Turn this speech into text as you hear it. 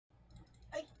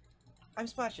I'm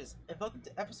Splashes, and welcome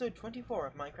to episode 24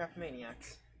 of Minecraft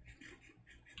Maniacs.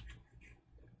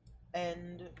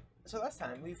 And so last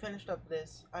time we finished up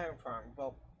this iron farm.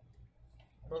 Well,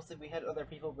 mostly we had other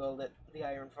people build the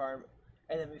iron farm,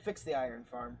 and then we fixed the iron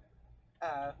farm.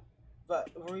 But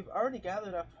we've already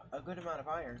gathered up a good amount of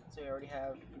iron, so we already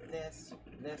have this,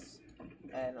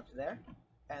 and up to there,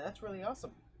 and that's really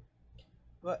awesome.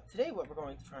 But today what we're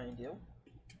going to try and do...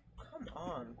 Come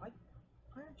on, why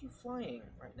aren't you flying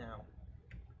right now?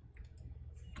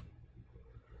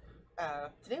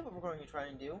 Today what we're going to try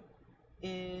and do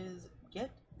is get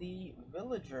the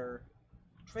villager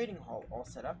trading hall all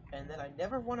set up, and then I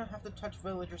never want to have to touch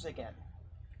villagers again.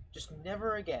 Just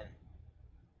never again.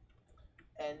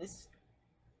 And this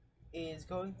is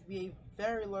going to be a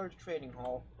very large trading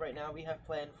hall. Right now we have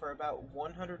planned for about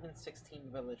 116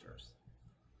 villagers.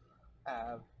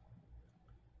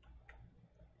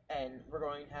 And we're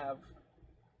going to have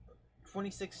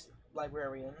 26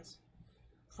 librarians,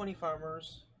 20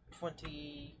 farmers,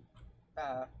 20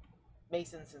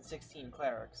 masons, and 16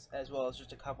 clerics, as well as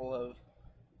just a couple of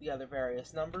the other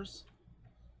various numbers.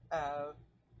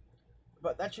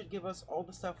 But that should give us all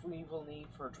the stuff we will need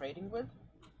for trading with.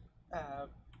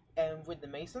 And with the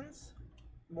masons,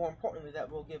 more importantly, that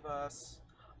will give us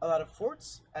a lot of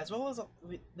forts, as well as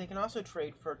they can also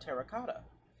trade for terracotta.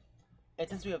 And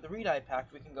since we have the Reed-Eye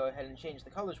pack, we can go ahead and change the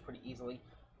colors pretty easily.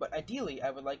 But ideally, I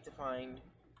would like to find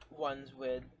ones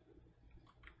with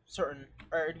certain,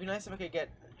 or it'd be nice if I could get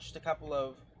just a couple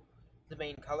of the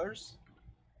main colors,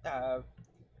 and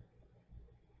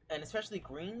especially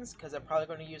greens, because I'm probably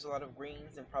going to use a lot of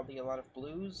greens and probably a lot of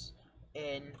blues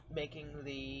in making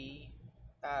the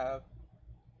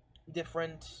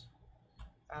different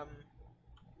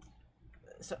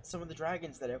some of the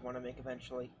dragons that I want to make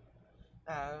eventually.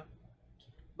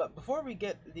 But before we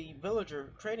get the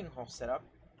villager trading hall set up,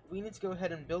 we need to go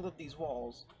ahead and build up these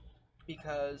walls,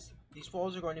 because these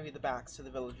walls are going to be the backs so the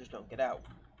villagers don't get out.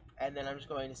 And then I'm just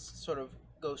going to sort of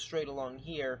go straight along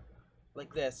here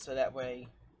like this, so that way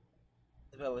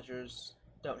the villagers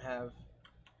don't have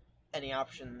any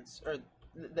options, or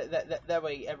that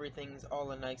way everything's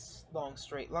all a nice long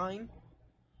straight line.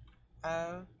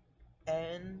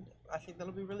 And I think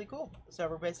that'll be really cool. So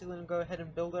we're basically going to go ahead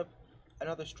and build up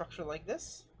another structure like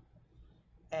this,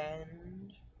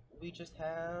 and we just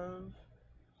have...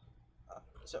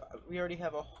 so we already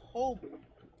have a whole,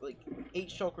 like, 8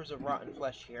 shulkers of rotten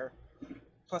flesh here,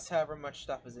 plus however much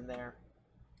stuff is in there.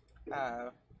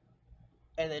 And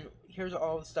then here's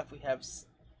all the stuff we have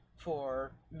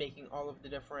for making all of the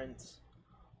different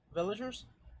villagers.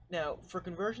 Now, for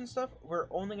conversion stuff, we're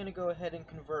only going to go ahead and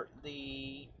convert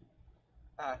the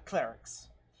clerics,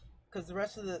 because the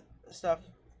rest of the stuff,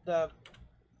 the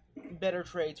better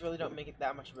trades really don't make it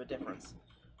that much of a difference.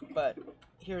 But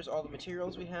here's all the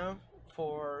materials we have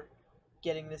for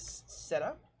getting this set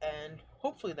up, and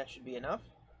hopefully that should be enough.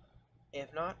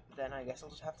 If not, then I guess I'll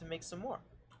just have to make some more.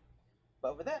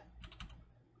 But with that,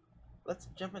 let's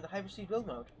jump into hyperspeed build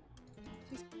mode.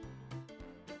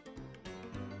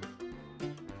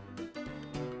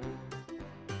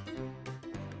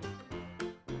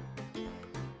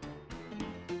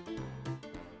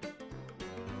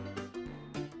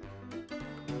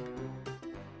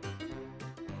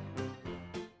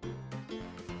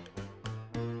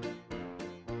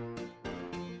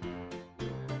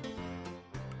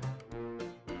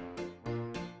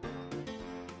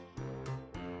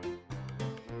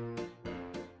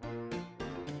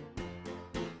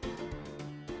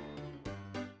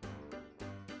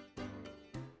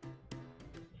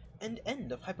 And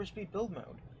end of hyperspeed build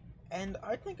mode. And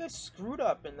I think I screwed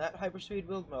up in that hyperspeed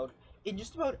build mode in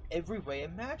just about every way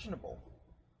imaginable.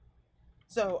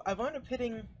 So I wound up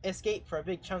hitting escape for a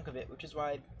big chunk of it, which is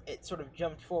why it sort of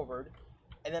jumped forward.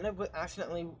 And then I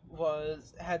accidentally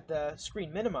had the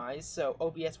screen minimized, so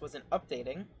OBS wasn't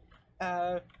updating.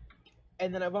 And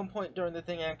then at one point during the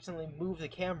thing I accidentally moved the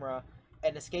camera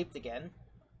and escaped again.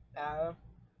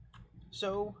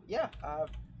 So yeah,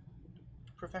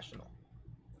 professional.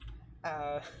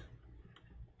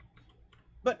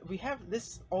 But we have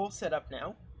this all set up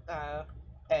now,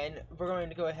 and we're going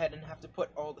to go ahead and have to put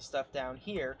all the stuff down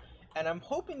here, and I'm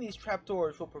hoping these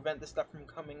trapdoors will prevent the stuff from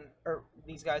coming, or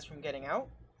these guys from getting out,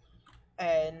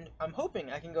 and I'm hoping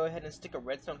I can go ahead and stick a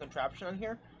redstone contraption on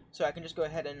here, so I can just go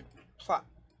ahead and plop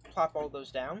all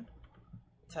those down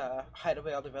to hide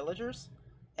away all the villagers,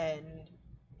 and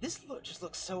this just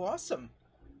looks so awesome.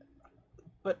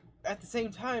 But at the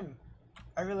same time,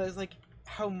 I realize, like,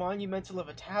 how monumental of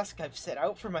a task I've set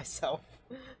out for myself.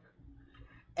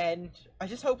 And I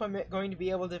just hope I'm going to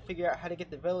be able to figure out how to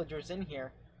get the villagers in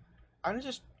here. I'm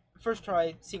just first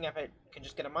try seeing if I can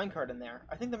just get a minecart in there.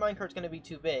 I think the minecart's going to be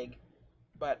too big,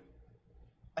 but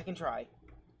I can try.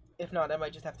 If not, I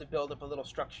might just have to build up a little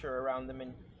structure around them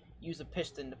and use a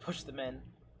piston to push them in.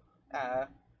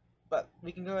 But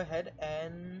we can go ahead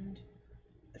and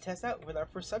test out with our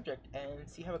first subject and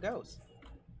see how it goes.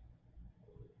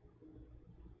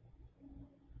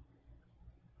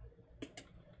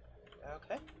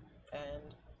 Okay,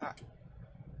 and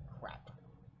crap.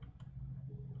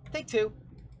 Take two.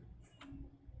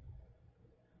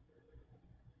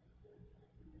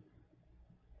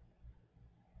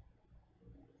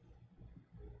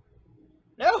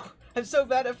 No! I'm so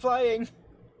bad at flying!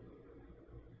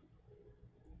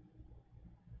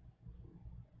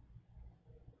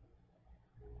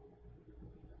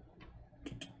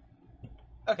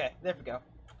 Okay, there we go.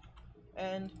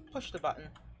 And push the button.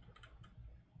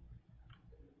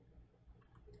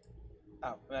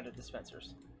 Oh, I'm out of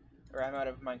dispensers. Or I'm out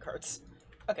of minecarts.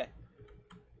 Okay.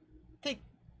 Take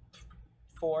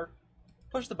 4.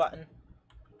 Push the button.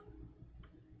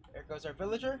 There goes our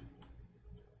villager.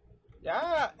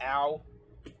 Ah! Ow.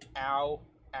 Ow.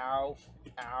 Ow.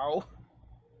 Ow.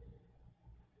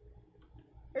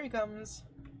 Here he comes.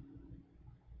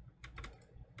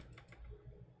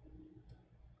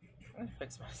 I'm gonna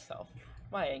fix myself.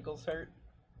 My ankles hurt.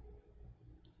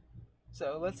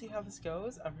 So let's see how this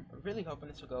goes. I'm really hoping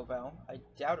this will go well. I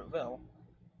doubt it will.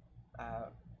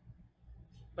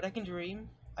 But I can dream.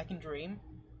 I can dream.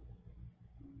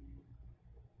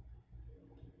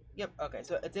 Yep, okay,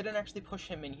 so it didn't actually push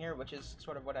him in here, which is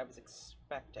sort of what I was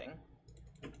expecting.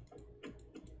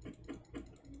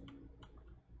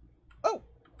 Oh!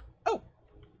 Oh!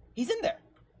 He's in there!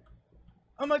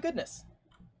 Oh my goodness!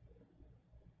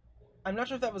 I'm not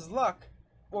sure if that was luck,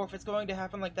 or if it's going to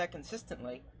happen like that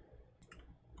consistently.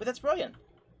 But that's brilliant!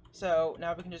 So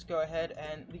now we can just go ahead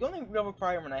and... The only real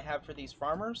requirement I have for these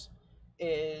farmers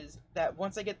is that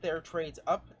once I get their trades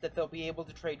up, that they'll be able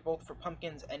to trade both for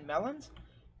pumpkins and melons,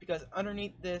 because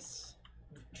underneath this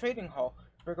trading hall,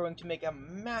 we're going to make a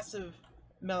massive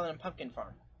melon and pumpkin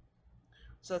farm.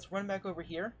 So let's run back over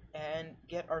here and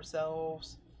get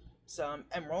ourselves some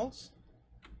emeralds,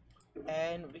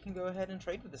 and we can go ahead and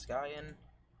trade with this guy and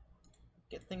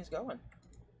get things going.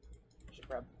 I should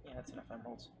grab, yeah, that's enough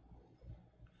emeralds.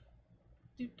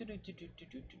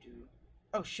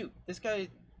 Oh shoot, this guy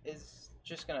is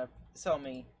just gonna sell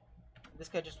me. This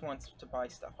guy just wants to buy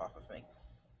stuff off of me.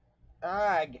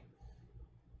 Ag!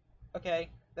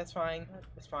 Okay, that's fine,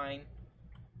 that's fine.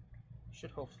 Should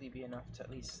hopefully be enough to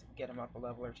at least get him up a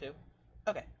level or two.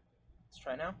 Okay, let's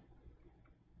try now.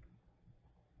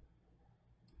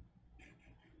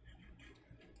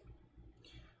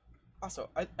 Also,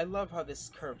 I love how this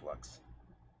curve looks.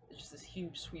 It's just this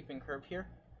huge sweeping curve here.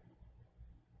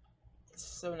 It's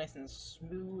so nice and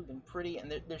smooth and pretty,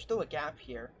 and there's still a gap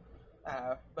here,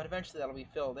 but eventually that'll be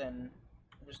filled in.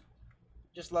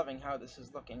 Just loving how this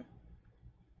is looking.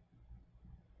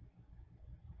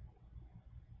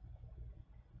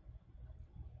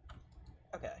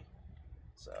 Okay,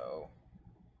 so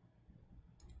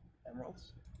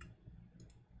emeralds,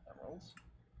 emeralds.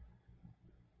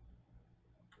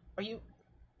 Are you?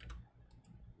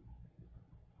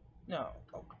 No.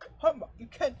 Oh, come on. You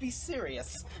can't be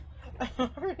serious. I'm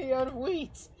already out of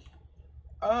wheat.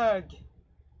 Ugh.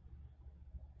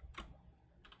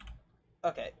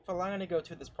 Okay, well, I'm going to go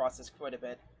through this process quite a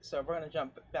bit, so we're going to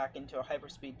jump back into a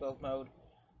hyperspeed build mode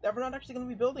that we're not actually going to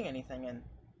be building anything in,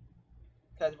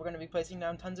 because we're going to be placing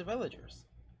down tons of villagers.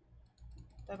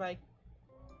 Bye-bye.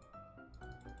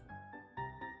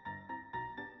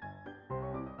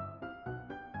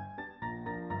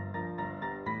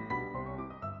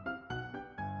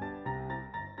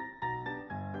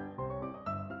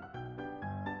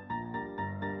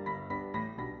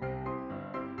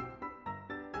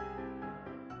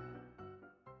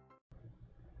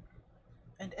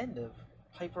 And end of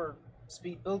hyper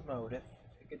speed build mode, if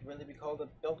it could really be called a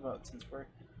build mode, since we're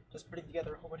just putting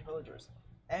together a whole bunch of villagers.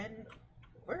 And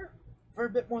we're a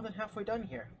bit more than halfway done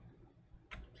here.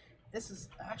 This has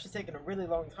actually taken a really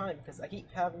long time, because I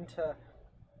keep having to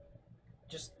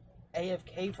just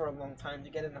AFK for a long time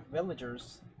to get enough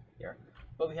villagers here.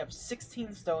 But we have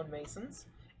 16 stonemasons,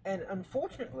 and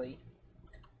unfortunately,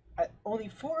 only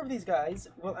 4 of these guys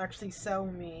will actually sell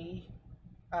me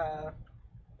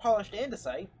polished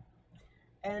andesite,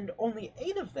 and only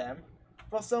 8 of them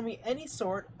will sell me any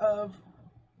sort of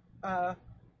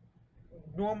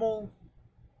normal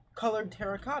colored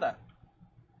terracotta,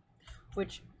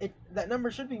 which that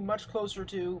number should be much closer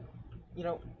to, you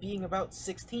know, being about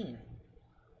 16.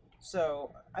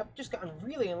 So I've just gotten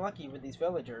really unlucky with these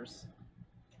villagers.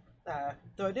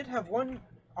 Though I did have one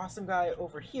awesome guy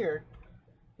over here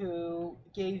who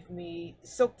gave me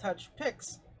Silk Touch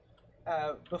picks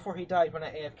before he died when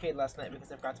I AFK'd last night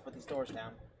because I forgot to put these doors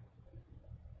down.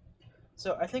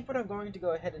 So I think what I'm going to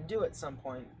go ahead and do at some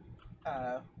point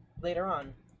later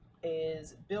on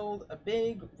is build a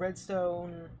big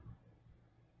redstone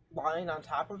line on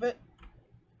top of it,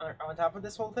 on top of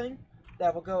this whole thing,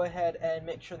 that will go ahead and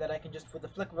make sure that I can just, with the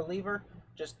flick of a lever,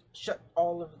 just shut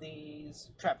all of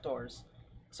these trapdoors,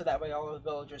 so that way all of the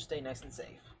villagers stay nice and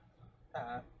safe.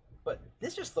 But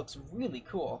this just looks really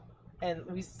cool, and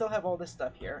we still have all this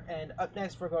stuff here, and up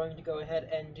next we're going to go ahead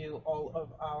and do all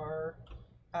of our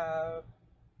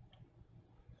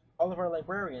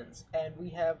librarians, and we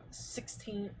have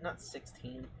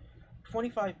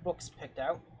 25 books picked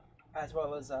out, as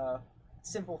well as a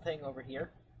simple thing over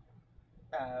here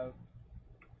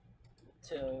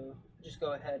to just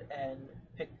go ahead and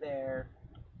pick their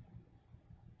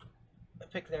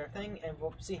thing, and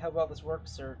we'll see how well this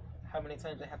works or how many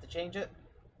times I have to change it.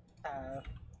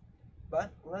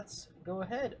 But let's go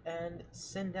ahead and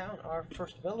send down our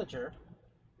first villager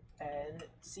and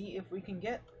see if we can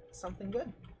get something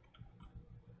good.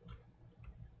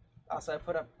 Also, I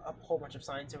put up a whole bunch of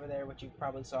signs over there, which you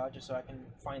probably saw, just so I can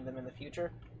find them in the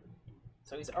future.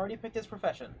 So he's already picked his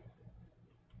profession.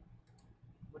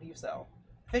 What do you sell?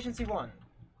 Efficiency 1.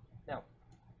 No.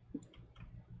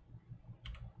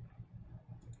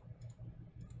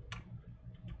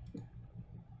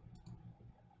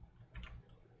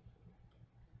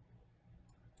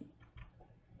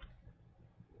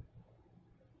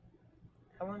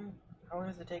 How long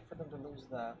does it take for them to lose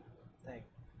the thing?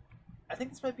 I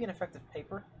think this might be an effective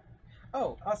paper.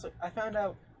 Oh, also, I found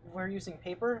out we're using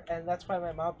paper, and that's why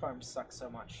my mob farm sucks so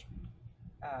much.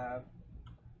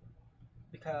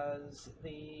 Because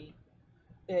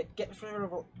it gets rid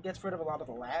of a lot of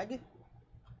the lag,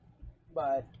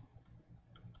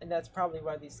 and that's probably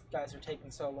why these guys are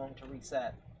taking so long to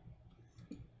reset.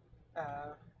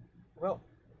 Well,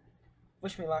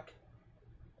 wish me luck.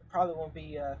 Probably won't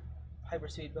be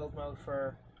hyperspeed build mode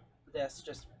for this,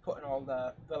 just putting all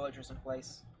the villagers in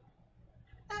place.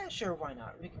 Sure, why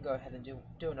not? We can go ahead and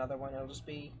do another one. It'll just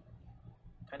be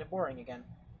kind of boring again.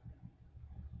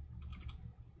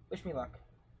 Wish me luck.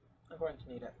 I'm going to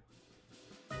need it.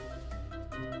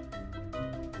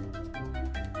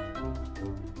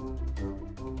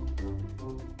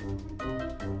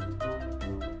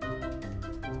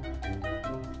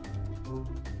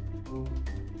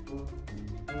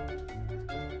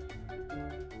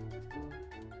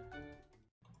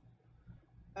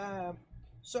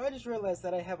 So I just realized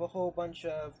that I have a whole bunch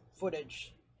of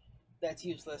footage that's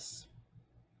useless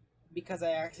because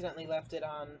I accidentally left it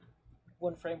on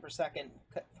 1 frame per second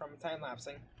from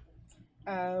time-lapsing.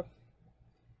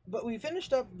 But we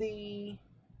finished up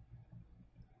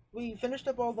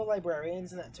all the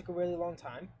librarians, and that took a really long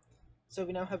time. So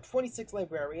we now have 26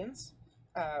 librarians.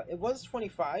 It was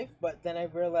 25, but then I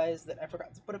realized that I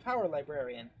forgot to put a power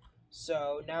librarian.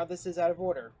 So now this is out of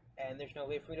order, and there's no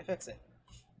way for me to fix it.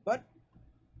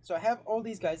 So I have all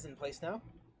these guys in place now.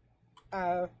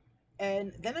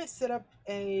 And then I set up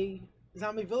a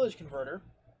zombie village converter,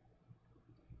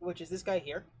 which is this guy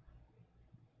here.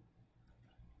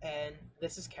 And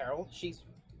this is Carol. She's...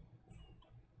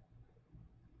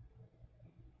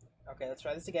 Okay, let's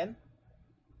try this again.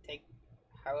 Take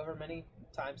however many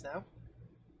times now.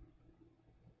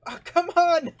 Oh, come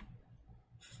on!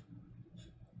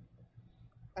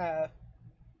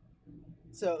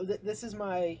 So this is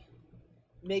my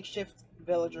makeshift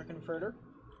villager converter.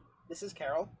 This is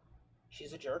Carol.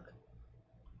 She's a jerk.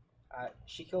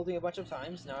 She killed me a bunch of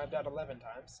times. Now I've died 11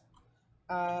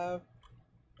 times.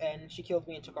 And she killed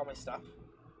me and took all my stuff.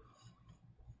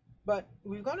 But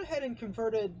we've gone ahead and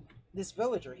converted this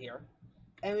villager here.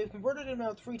 And we've converted him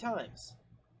now 3 times.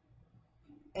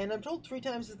 And I'm told 3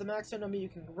 times is the maximum number you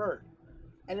can convert.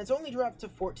 And it's only dropped to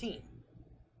 14.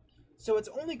 So it's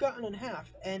only gotten in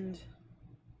half, and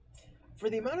for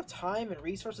the amount of time and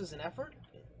resources and effort,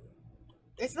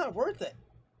 it's not worth it.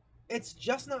 It's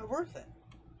just not worth it.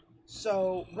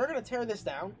 So we're going to tear this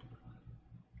down,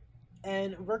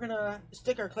 and we're going to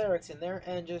stick our clerics in there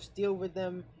and just deal with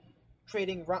them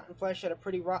trading rotten flesh at a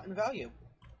pretty rotten value.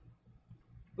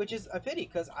 Which is a pity,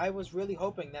 because I was really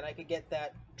hoping that I could get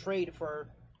that trade for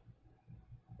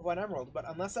 1 emerald, but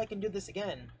unless I can do this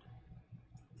again,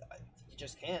 you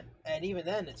just can't. And even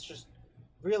then, it's just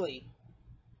really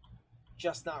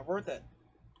just not worth it.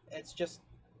 It's just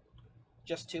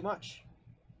too much.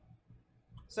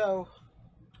 So,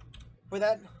 for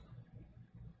that,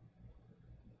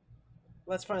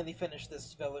 let's finally finish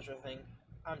this villager thing.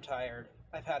 I'm tired.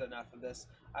 I've had enough of this.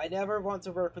 I never want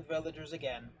to work with villagers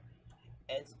again.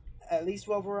 And at least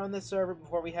while we're on this server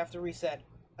before we have to reset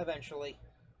eventually,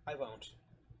 I won't.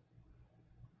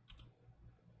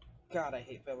 God, I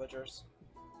hate villagers.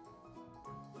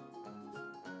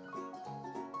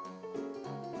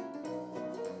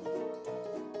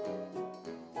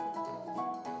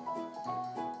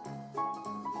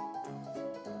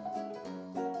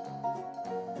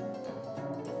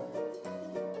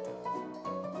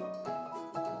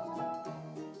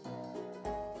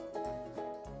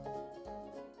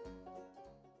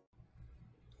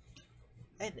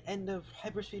 And end of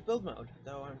hyperspeed build mode,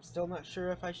 though I'm still not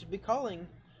sure if I should be calling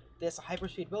this a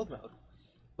hyperspeed build mode.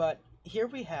 But here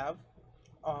we have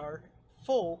our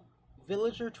full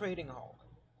villager trading hall.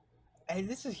 And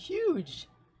this is huge!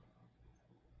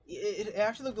 It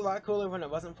actually looked a lot cooler when it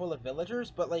wasn't full of villagers,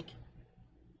 but like,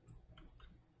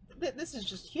 this is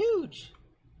just huge!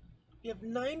 We have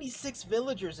 96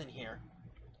 villagers in here.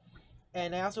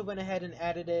 And I also went ahead and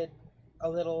added a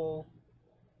little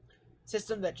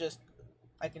system that just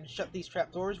I can shut these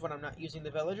trapdoors when I'm not using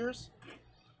the villagers,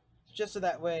 just so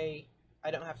that way I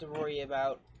don't have to worry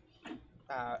about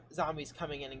zombies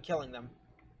coming in and killing them.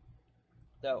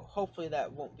 Though, hopefully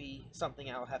that won't be something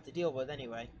I'll have to deal with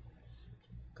anyway,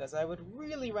 because I would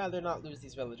really rather not lose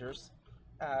these villagers.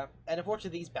 And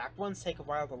unfortunately these back ones take a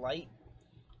while to light,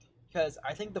 because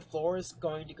I think the floor is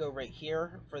going to go right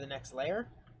here for the next layer.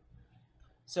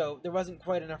 So there wasn't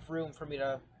quite enough room for me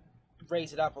to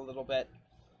raise it up a little bit.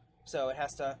 So it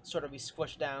has to sort of be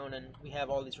squished down, and we have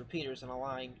all these repeaters in a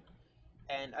line.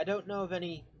 And I don't know of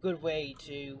any good way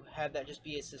to have that just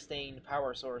be a sustained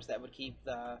power source that would keep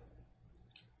the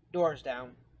doors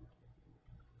down.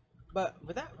 But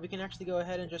with that, we can actually go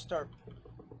ahead and just start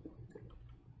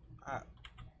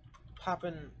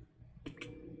popping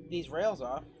these rails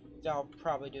off. I'll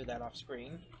probably do that off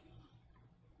screen.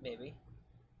 Maybe.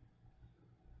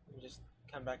 Just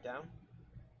come back down.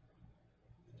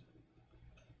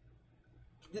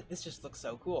 This just looks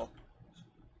so cool.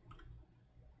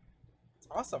 It's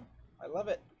awesome. I love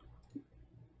it.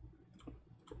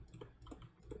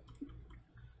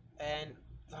 And,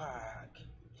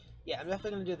 yeah, I'm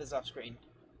definitely going to do this off screen.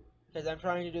 Because I'm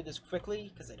trying to do this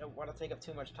quickly, because I don't want to take up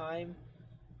too much time.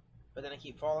 But then I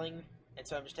keep falling, and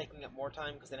so I'm just taking up more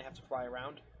time, because then I have to fly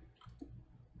around.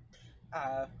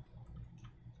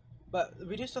 But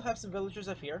we do still have some villagers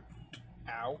up here.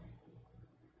 Ow.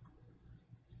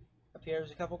 Up here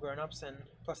there's a couple grown-ups, and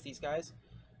plus these guys.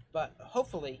 But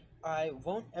hopefully, I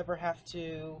won't ever have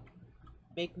to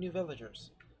make new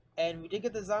villagers. And we did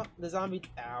get the zombie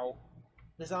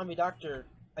doctor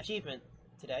achievement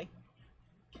today,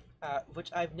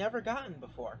 which I've never gotten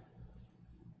before.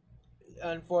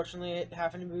 Unfortunately, it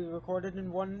happened to be recorded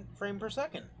in 1 frame per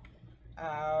second,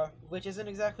 which isn't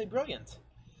exactly brilliant.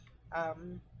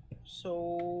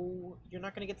 So you're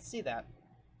not going to get to see that.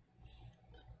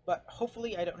 But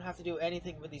hopefully I don't have to do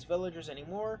anything with these villagers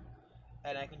anymore,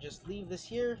 and I can just leave this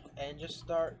here and just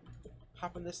start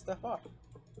popping this stuff off.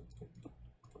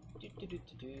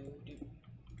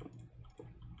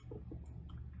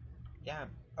 Yeah,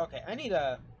 okay, I need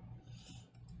a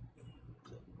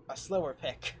slower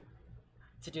pick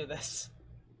to do this.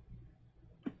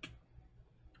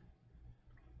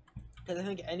 Because I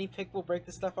think any pick will break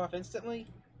the stuff off instantly.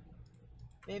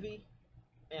 Maybe?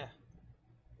 Yeah.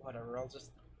 Whatever, I'll just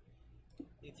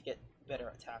need to get better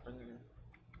at tapping and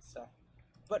stuff.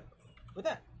 But with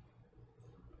that,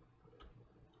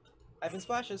 I've been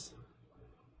Splashes.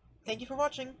 Thank you for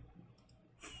watching.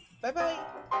 Bye bye.